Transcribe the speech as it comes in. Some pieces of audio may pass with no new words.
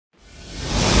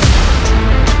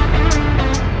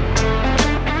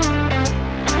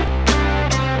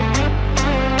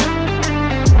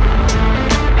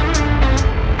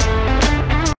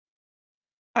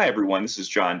everyone. This is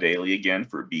John Daly again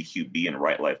for BQB and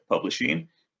Right Life Publishing.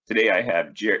 Today I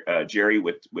have Jerry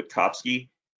Witkovsky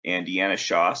and Deanna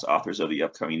Shoss, authors of the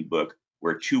upcoming book,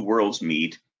 Where Two Worlds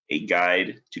Meet, A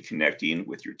Guide to Connecting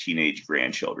with Your Teenage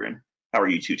Grandchildren. How are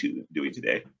you two doing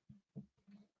today?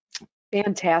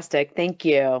 Fantastic. Thank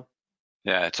you.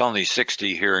 Yeah, it's only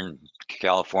 60 here in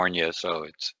California, so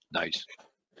it's nice.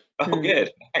 Oh, good.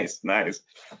 Nice.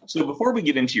 So before we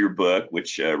get into your book,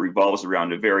 which revolves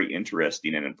around a very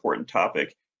interesting and important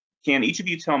topic, can each of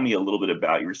you tell me a little bit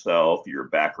about yourself, your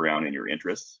background, and your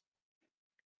interests?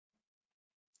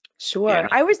 Sure. Yeah.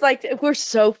 I always like, we're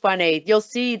so funny. You'll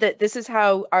see that this is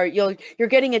how you're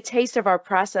getting a taste of our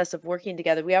process of working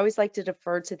together. We always like to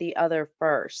defer to the other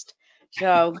first.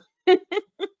 So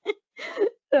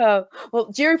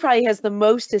well, Jerry probably has the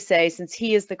most to say since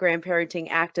he is the grandparenting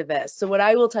activist. So what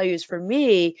I will tell you is, for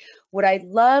me, what I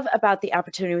love about the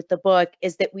opportunity with the book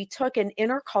is that we took an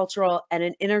intercultural and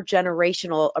an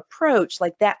intergenerational approach,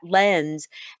 like that lens,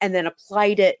 and then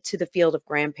applied it to the field of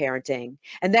grandparenting.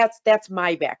 And that's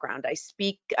my background. I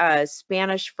speak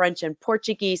Spanish, French, and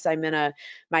Portuguese.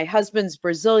 My husband's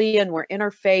Brazilian. We're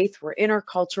interfaith, we're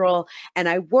intercultural, and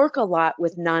I work a lot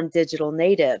with non-digital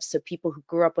natives, so people who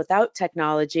grew up without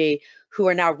technology, who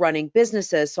are now running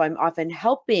businesses. So I'm often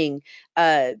helping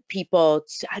people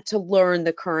to learn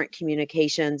the current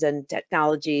communications and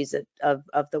technologies of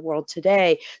the world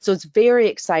today. So it's very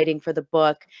exciting for the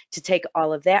book to take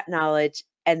all of that knowledge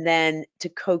and then to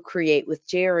co-create with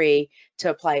Jerry to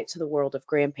apply it to the world of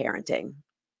grandparenting.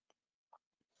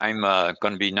 I'm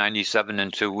going to be 97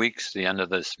 in 2 weeks, the end of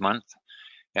this month,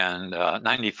 and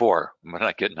 94 when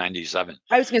I get 97.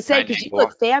 I was going to say, because you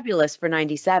look fabulous for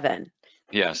 97.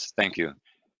 Yes, thank you.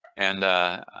 And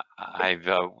I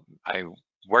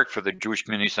worked for the Jewish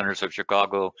Community Centers of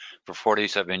Chicago for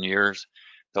 47 years.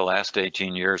 The last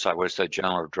 18 years, I was the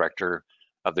general director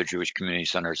of the Jewish Community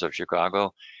Centers of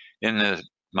Chicago. In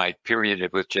my period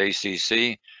with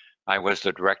JCC, I was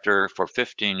the director for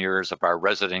 15 years of our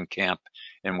resident camp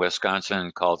in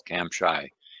Wisconsin called Camp Shy.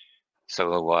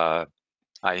 So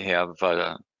I'm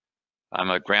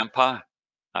a grandpa.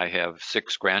 I have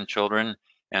 6 grandchildren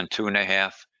and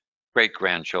 2.5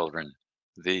 great-grandchildren.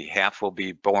 The half will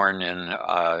be born in,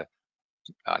 I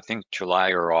think, July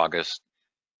or August.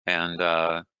 And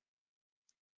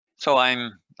so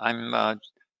I'm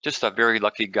just a very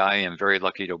lucky guy and very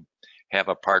lucky to have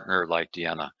a partner like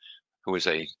Deanna, who is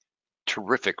a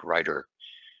terrific writer.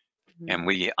 And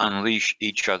we unleash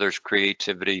each other's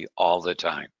creativity all the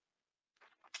time.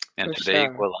 And today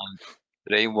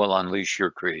will unleash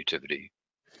your creativity.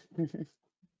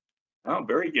 Oh,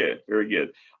 very good, very good.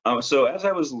 So as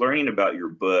I was learning about your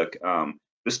book,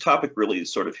 this topic really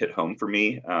sort of hit home for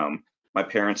me. My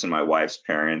parents and my wife's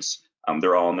parents,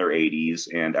 they're all in their 80s,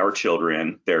 and our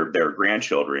children, their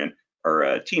grandchildren,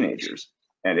 are teenagers.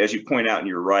 And as you point out in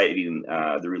your writing,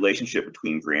 the relationship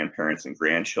between grandparents and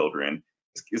grandchildren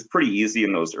is pretty easy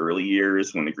in those early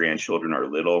years when the grandchildren are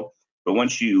little. But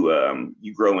once you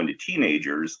grow into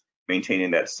teenagers,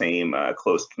 maintaining that same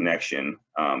close connection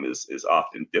is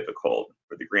often difficult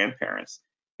for the grandparents.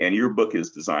 And your book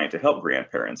is designed to help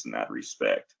grandparents in that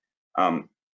respect. I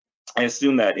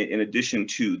assume that in addition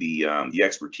to the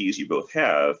expertise you both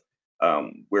have,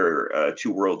 Where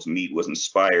Two Worlds Meet was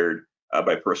inspired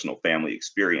by personal family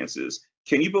experiences.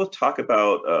 Can you both talk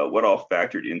about what all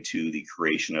factored into the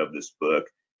creation of this book,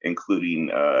 including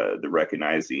the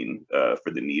recognizing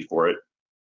for the need for it?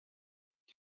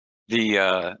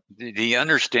 The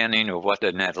understanding of what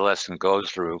an adolescent goes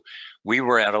through. We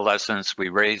were adolescents, we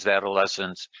raised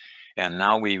adolescents, and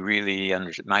now we really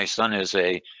understand. My son is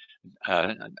a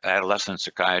adolescent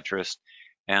psychiatrist,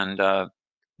 and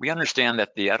we understand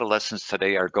that the adolescents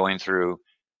today are going through,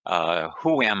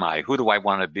 who am I? Who do I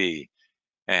want to be?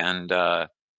 And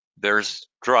there's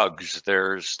drugs,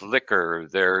 there's liquor,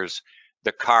 there's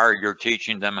the car you're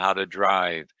teaching them how to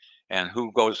drive, and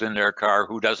who goes in their car,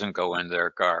 who doesn't go in their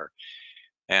car.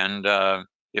 And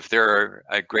if they're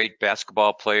a great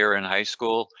basketball player in high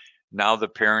school, now the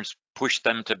parents push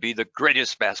them to be the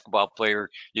greatest basketball player.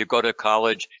 You go to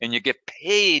college and you get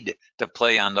paid to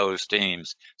play on those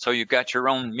teams. So you got your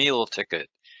own meal ticket.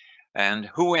 And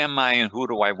who am I and who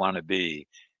do I want to be?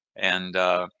 And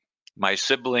my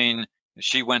sibling,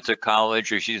 she went to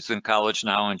college, or she's in college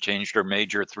now and changed her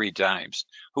major 3 times.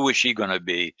 Who is she going to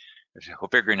be?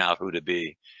 Figuring out who to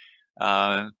be.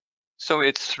 So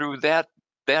it's through that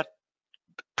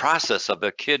process of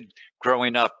a kid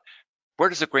growing up. Where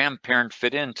does a grandparent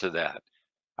fit into that?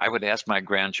 I would ask my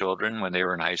grandchildren when they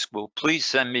were in high school, please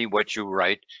send me what you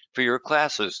write for your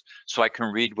classes so I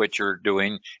can read what you're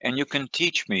doing and you can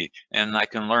teach me and I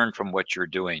can learn from what you're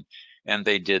doing. And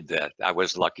they did that. I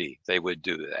was lucky they would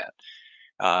do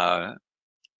that.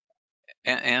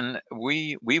 And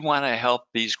we want to help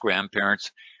these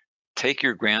grandparents. Take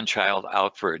your grandchild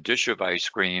out for a dish of ice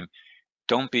cream.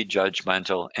 Don't be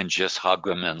judgmental and just hug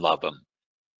them and love them.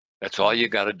 That's all you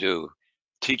got to do.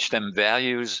 Teach them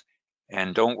values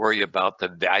and don't worry about the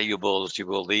valuables. You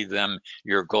will leave them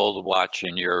your gold watch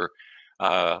and your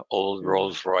old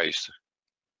Rolls Royce.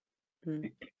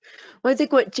 Well, I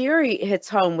think what Jerry hits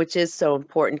home, which is so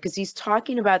important, because he's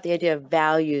talking about the idea of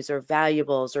values or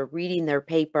valuables or reading their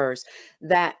papers,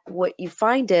 that what you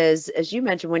find is, as you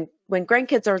mentioned, when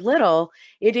grandkids are little,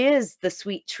 it is the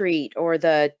sweet treat or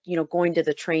the, going to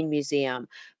the train museum.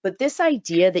 But this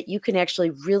idea that you can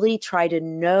actually really try to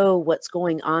know what's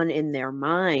going on in their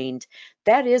mind,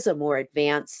 that is a more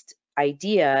advanced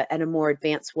idea and a more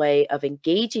advanced way of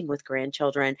engaging with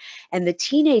grandchildren. And the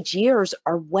teenage years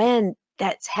are when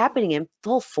that's happening in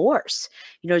full force.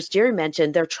 As Jerry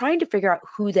mentioned, they're trying to figure out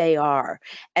who they are.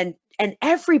 And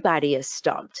everybody is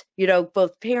stumped,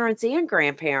 both parents and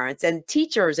grandparents and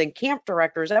teachers and camp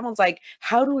directors. Everyone's like,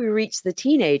 how do we reach the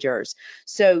teenagers?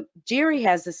 So Jerry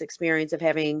has this experience of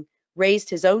having raised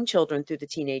his own children through the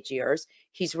teenage years.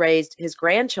 He's raised his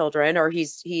grandchildren, or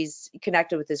he's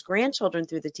connected with his grandchildren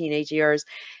through the teenage years.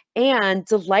 And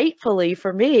delightfully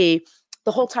for me,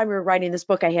 the whole time we were writing this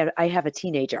book, I have a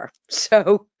teenager.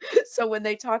 So when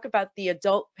they talk about the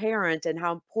adult parent and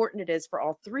how important it is for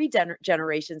all three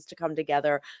generations to come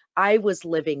together, I was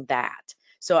living that.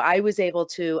 So I was able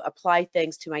to apply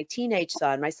things to my teenage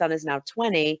son. My son is now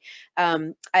 20,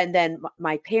 and then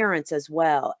my parents as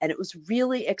well. And it was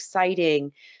really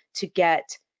exciting to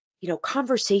get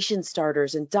conversation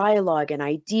starters and dialogue and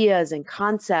ideas and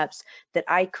concepts that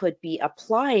I could be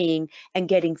applying and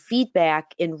getting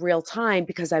feedback in real time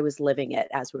because I was living it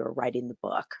as we were writing the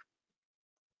book.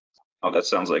 Oh, that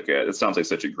sounds like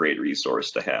such a great resource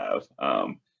to have.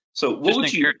 So what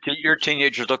would your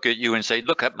teenagers look at you and say,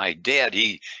 look at my dad,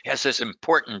 he has this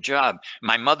important job.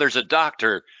 My mother's a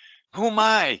doctor. Who am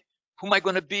I? Who am I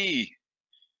going to be?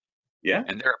 Yeah.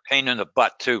 And they're a pain in the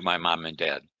butt too, my mom and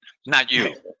dad. Not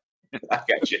you. I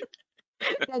got you.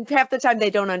 And half the time they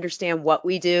don't understand what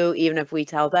we do, even if we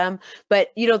tell them.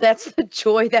 But, that's the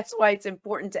joy. That's why it's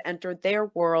important to enter their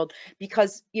world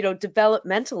because,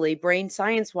 developmentally, brain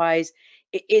science wise,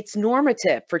 it's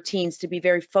normative for teens to be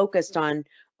very focused on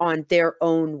their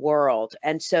own world.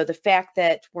 And so the fact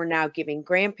that we're now giving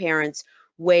grandparents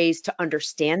ways to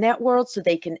understand that world so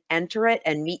they can enter it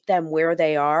and meet them where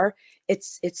they are,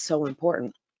 it's so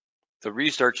important. The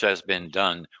research has been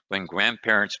done when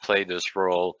grandparents play this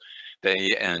role.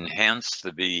 They enhance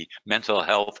the mental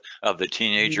health of the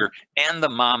teenager and the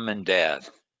mom and dad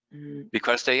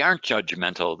because they aren't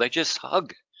judgmental. They just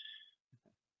hug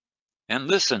and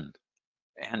listen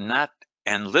and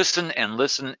listen and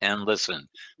listen and listen.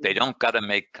 They don't got to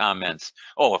make comments.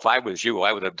 Oh, if I was you,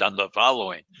 I would have done the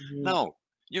following. No,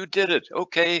 you did it.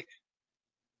 Okay.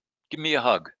 Give me a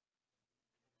hug.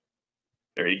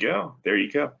 There you go. There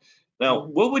you go. Now,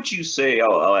 what would you say,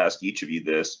 I'll ask each of you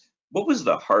this, what was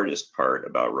the hardest part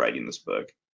about writing this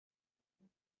book?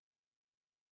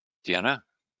 Deanna?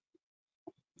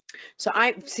 So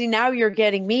I see now you're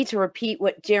getting me to repeat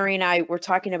what Jerry and I were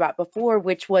talking about before,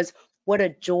 which was what a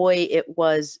joy it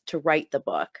was to write the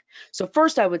book. So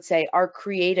first I would say our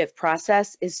creative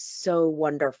process is so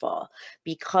wonderful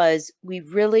because we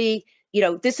really,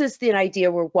 this is the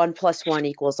idea where 1 +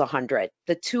 1 = 100.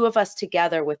 The two of us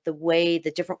together with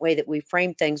the different way that we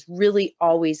frame things really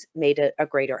always made a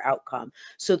greater outcome.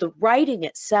 So the writing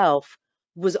itself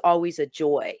was always a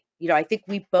joy. I think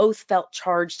we both felt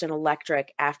charged and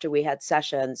electric after we had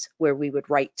sessions where we would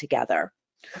write together.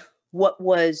 What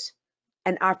was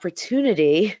an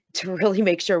opportunity to really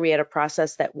make sure we had a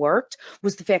process that worked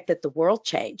was the fact that the world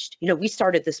changed. We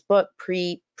started this book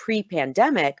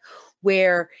pre-pandemic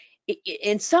where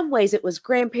in some ways it was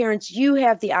grandparents, you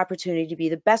have the opportunity to be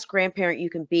the best grandparent you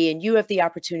can be, and you have the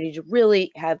opportunity to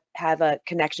really have a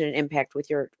connection and impact with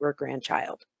your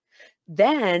grandchild.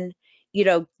 Then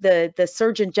the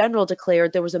Surgeon General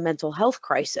declared there was a mental health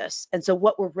crisis. And so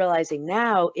what we're realizing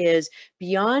now is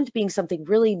beyond being something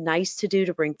really nice to do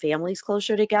to bring families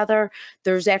closer together,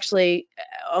 there's actually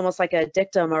almost like a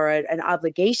dictum or an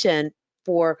obligation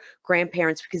for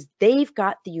grandparents because they've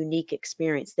got the unique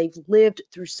experience. They've lived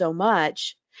through so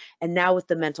much. And now with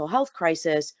the mental health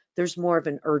crisis, there's more of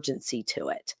an urgency to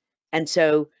it. And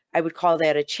so I would call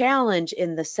that a challenge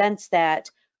in the sense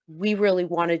that we really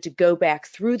wanted to go back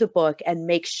through the book and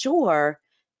make sure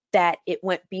that it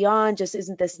went beyond just,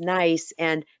 isn't this nice?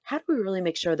 And how do we really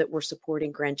make sure that we're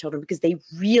supporting grandchildren, because they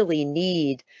really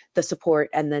need the support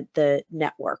and the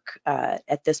network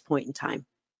at this point in time?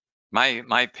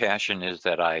 My passion is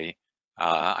that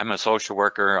I'm a social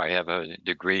worker. I have a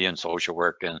degree in social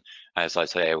work, and as I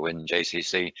say, I went in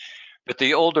JCC. But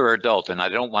the older adult, and I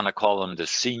don't want to call them the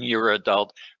senior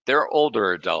adult, they're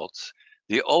older adults.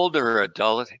 The older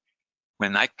adult,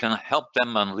 when I can help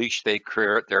them unleash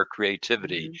their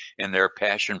creativity and their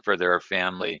passion for their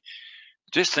family,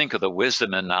 just think of the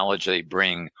wisdom and knowledge they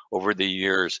bring over the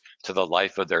years to the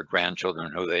life of their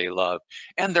grandchildren who they love,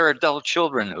 and their adult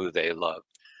children who they love.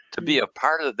 To be a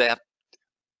part of that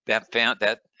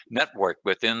network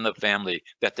within the family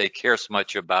that they care so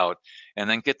much about, and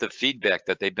then get the feedback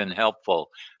that they've been helpful.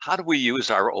 How do we use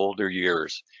our older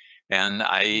years? And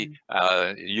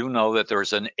you know that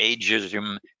there's an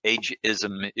ageism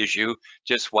issue.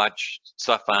 Just watch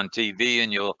stuff on TV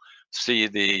and you'll see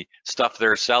the stuff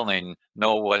they're selling.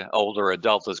 Know what older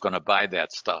adult is going to buy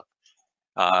that stuff.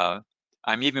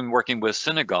 I'm even working with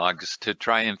synagogues to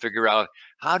try and figure out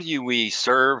how do we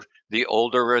serve the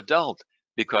older adult,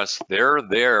 because they're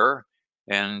there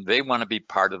and they want to be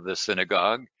part of the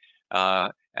synagogue.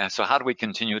 And so how do we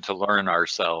continue to learn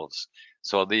ourselves?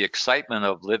 So the excitement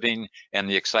of living and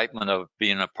the excitement of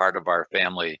being a part of our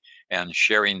family and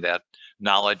sharing that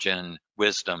knowledge and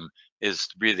wisdom is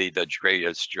really the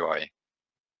greatest joy.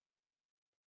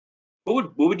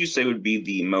 What would you say would be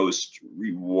the most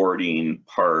rewarding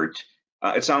part?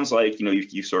 It sounds like, you know,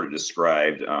 you sort of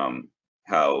described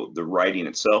how the writing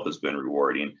itself has been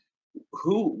rewarding.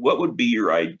 What would be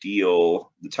your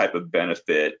ideal, the type of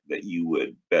benefit that you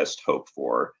would best hope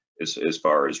for as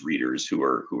far as readers who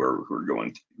are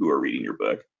reading your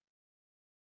book?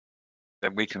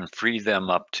 That we can free them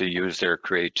up to use their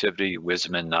creativity,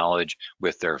 wisdom, and knowledge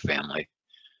with their family.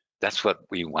 That's what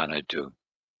we want to do.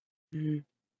 Mm-hmm.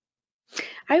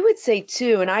 I would say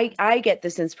too, and I get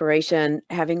this inspiration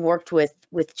having worked with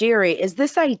Jerry, is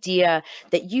this idea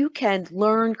that you can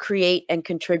learn, create, and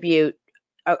contribute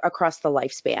across the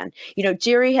lifespan. You know,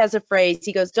 Jerry has a phrase,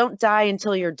 he goes, don't die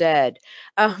until you're dead,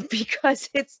 because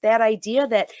it's that idea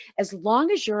that as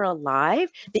long as you're alive,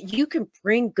 that you can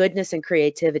bring goodness and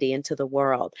creativity into the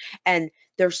world. And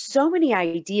there's so many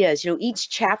ideas. You know, each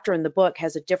chapter in the book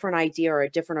has a different idea or a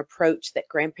different approach that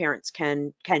grandparents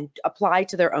can apply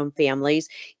to their own families.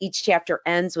 Each chapter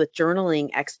ends with journaling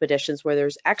expeditions where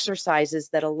there's exercises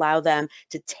that allow them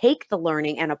to take the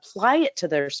learning and apply it to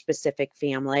their specific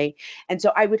family. And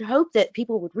so I would hope that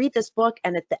people would read this book,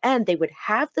 and at the end they would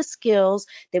have the skills,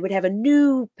 they would have a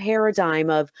new paradigm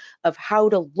of how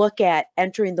to look at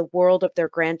entering the world of their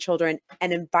grandchildren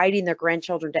and inviting their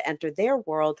grandchildren to enter their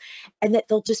world, and that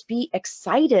they'll just be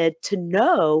excited to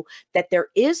know that there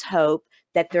is hope,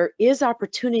 that there is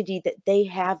opportunity, that they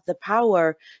have the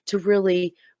power to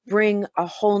really bring a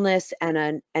wholeness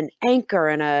and an anchor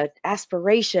and an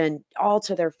aspiration all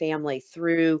to their family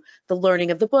through the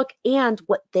learning of the book and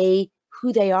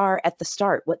who they are at the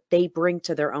start, what they bring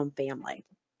to their own family.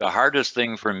 The hardest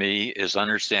thing for me is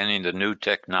understanding the new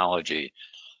technology.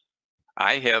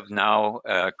 I have now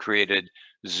created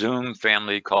Zoom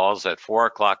family calls at 4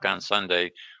 o'clock on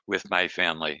Sunday with my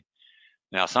family.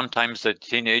 Now, sometimes the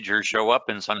teenagers show up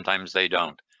and sometimes they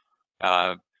don't.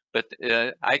 But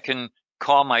I can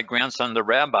call my grandson, the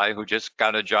rabbi, who just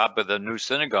got a job at a new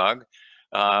synagogue,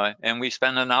 and we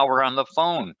spend an hour on the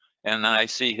phone. And I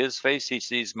see his face, he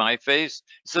sees my face.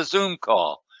 It's a Zoom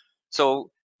call.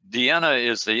 So Deanna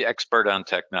is the expert on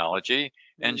technology,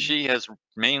 and she has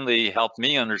mainly helped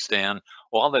me understand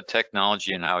all the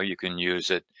technology and how you can use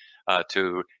it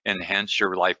to enhance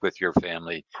your life with your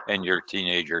family and your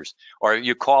teenagers. Or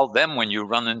you call them when you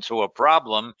run into a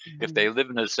problem. If they live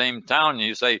in the same town, and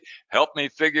you say, help me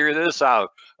figure this out.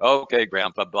 Okay,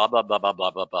 Grandpa, blah, blah, blah, blah,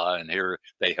 blah, blah, blah. And here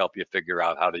they help you figure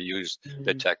out how to use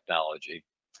the technology.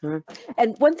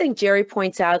 And one thing Jerry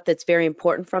points out that's very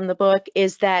important from the book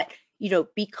is that, you know,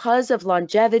 because of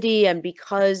longevity and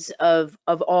because of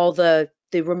all the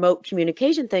remote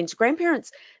communication things,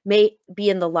 grandparents may be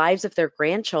in the lives of their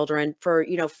grandchildren for,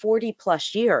 40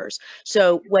 plus years.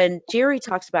 So when Jerry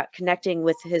talks about connecting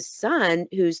with his son,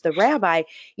 who's the rabbi,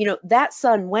 that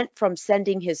son went from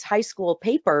sending his high school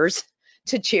papers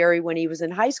to Jerry when he was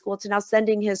in high school to now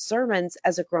sending his sermons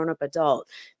as a grown-up adult,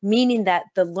 meaning that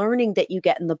the learning that you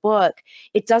get in the book,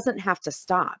 it doesn't have to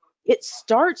stop. It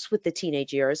starts with the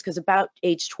teenage years, because about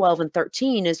age 12 and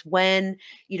 13 is when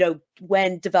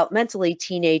developmentally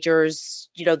teenagers,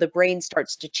 the brain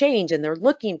starts to change and they're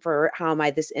looking for, how am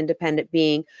I this independent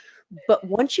being? But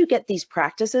once you get these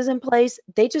practices in place,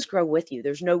 they just grow with you.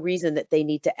 There's no reason that they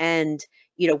need to end,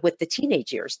 with the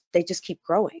teenage years. They just keep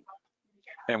growing.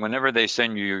 And whenever they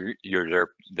send you your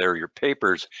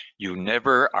papers, you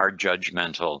never are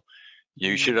judgmental.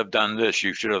 You should have done this.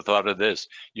 You should have thought of this.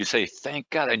 You say, thank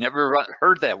God, I never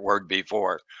heard that word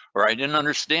before, or I didn't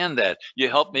understand that. You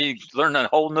helped me learn a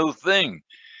whole new thing.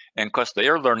 And of course, they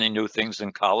are learning new things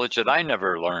in college that I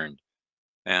never learned.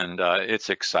 And it's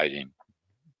exciting.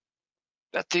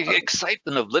 That's the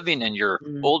excitement of living in your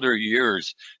older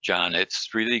years, John. It's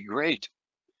really great.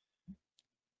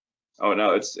 Oh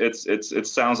no, it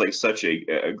sounds like such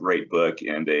a great book,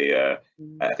 and I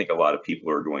think a lot of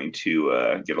people are going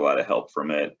to get a lot of help from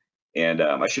it. And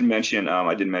I should mention,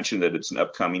 I did mention that it's an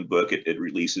upcoming book. It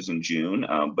releases in June,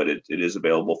 but it is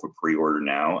available for pre-order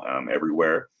now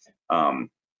everywhere.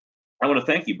 I want to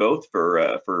thank you both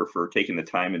for taking the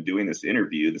time and doing this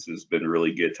interview. This has been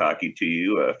really good talking to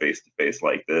you face to face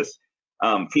like this.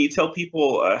 Can you tell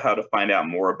people how to find out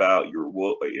more about your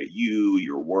work,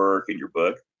 and your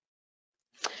book?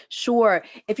 Sure.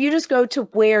 If you just go to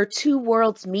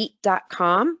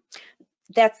where2worldsmeet.com,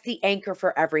 that's the anchor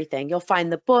for everything. You'll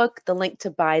find the book, the link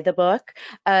to buy the book,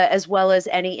 as well as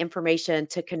any information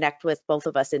to connect with both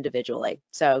of us individually.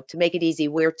 So to make it easy,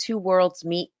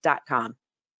 where2worldsmeet.com.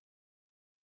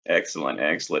 Excellent,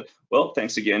 excellent. Well,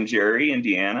 thanks again, Jerry and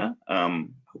Deanna.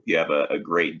 Hope you have a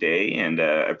great day, and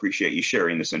I appreciate you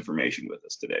sharing this information with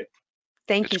us today.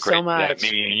 Thank you so much.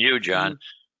 Meeting you, John.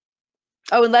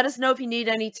 Oh, and let us know if you need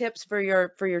any tips for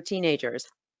your teenagers.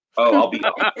 Oh, I'll be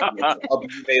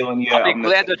emailing you. I'll be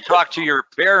glad to talk to your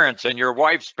parents and your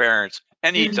wife's parents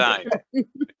anytime.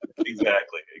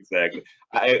 Exactly.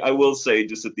 I will say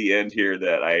just at the end here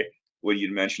that when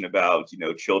you mentioned about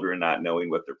children not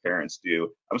knowing what their parents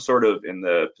do, I'm sort of in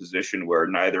the position where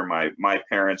neither my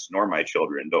parents nor my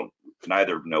children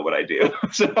neither know what I do.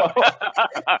 So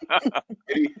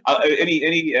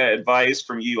any advice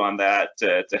from you on that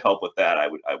to help with that, I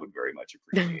would very much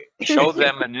appreciate. Show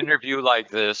them an interview like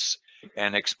this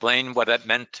and explain what it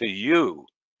meant to you.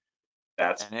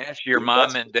 And ask your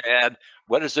mom and dad,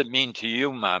 what does it mean to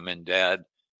you, mom and dad?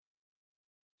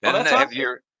 Then have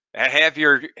your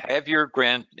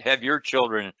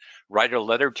children write a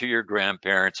letter to your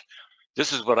grandparents.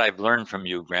 This is what I've learned from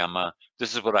you, Grandma.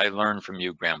 This is what I learned from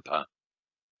you, Grandpa.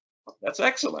 That's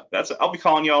excellent. I'll be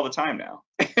calling you all the time now.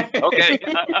 Okay.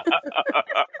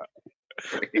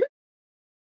 Great.